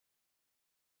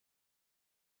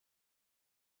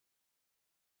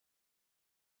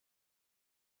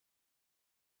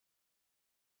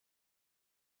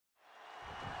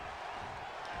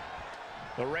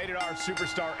The rated R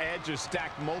superstar Edge has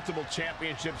stacked multiple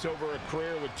championships over a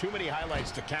career with too many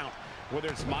highlights to count. Whether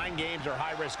it's mind games or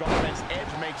high-risk offense,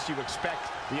 Edge makes you expect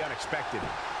the unexpected.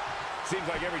 Seems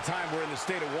like every time we're in the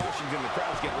state of Washington, the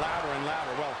crowds get louder and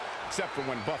louder. Well, except for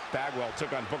when Buff Bagwell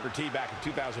took on Booker T back in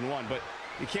 2001, but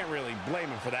you can't really blame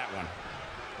him for that one.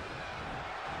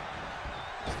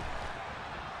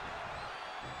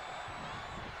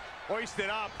 Hoisted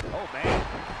up. Oh, man.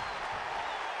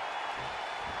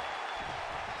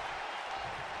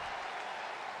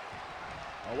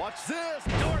 Oh, watch this.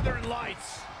 Northern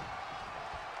Lights.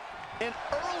 An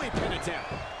early pin attempt.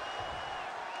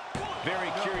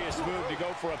 Very curious move to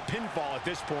go for a pinfall at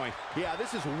this point. Yeah,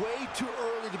 this is way too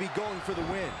early to be going for the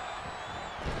win.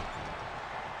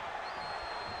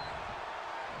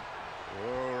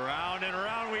 Oh, round and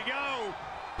round we go.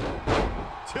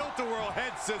 Tilt-a-whirl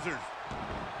head scissors.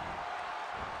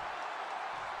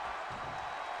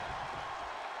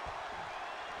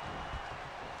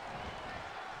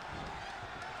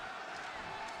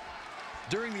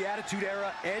 During the Attitude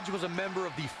Era, Edge was a member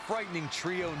of the frightening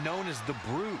trio known as the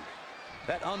Brood.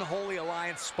 That unholy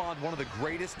alliance spawned one of the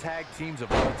greatest tag teams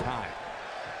of all time.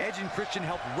 Edge and Christian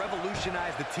helped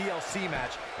revolutionize the TLC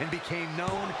match and became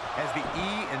known as the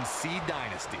E&C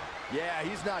Dynasty. Yeah,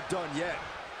 he's not done yet.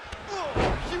 Oh,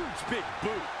 huge big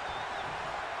boot.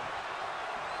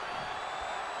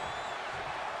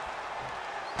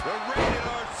 The rated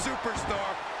R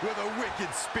superstar with a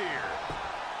wicked spear.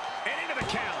 And into the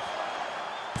count.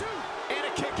 And a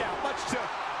kick out, much to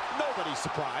nobody's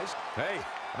surprise. Hey,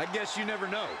 I guess you never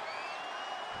know.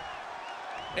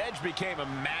 Edge became a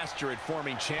master at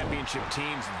forming championship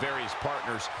teams and various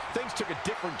partners. Things took a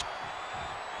different...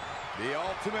 The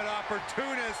ultimate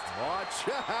opportunist. Watch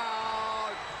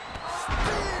out.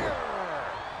 Spear.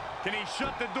 Can he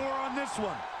shut the door on this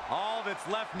one? All that's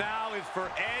left now is for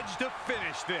Edge to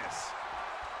finish this.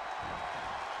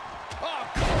 Oh,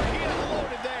 Corey, he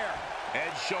unloaded there.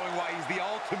 Edge showing why he's the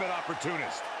ultimate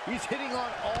opportunist. He's hitting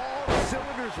on all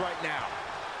cylinders right now.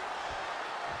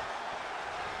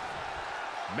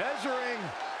 Measuring.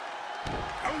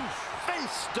 Oof,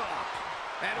 face stop.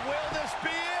 And will this be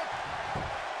it?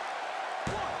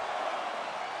 1,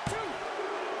 2,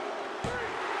 3.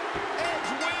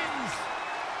 Edge wins.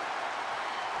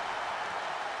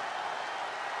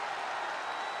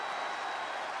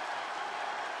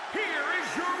 Here is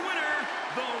your winner,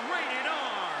 the Rated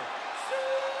R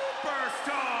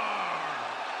Superstar,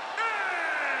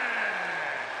 Edge!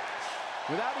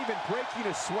 Without even breaking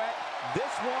a sweat,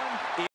 this one is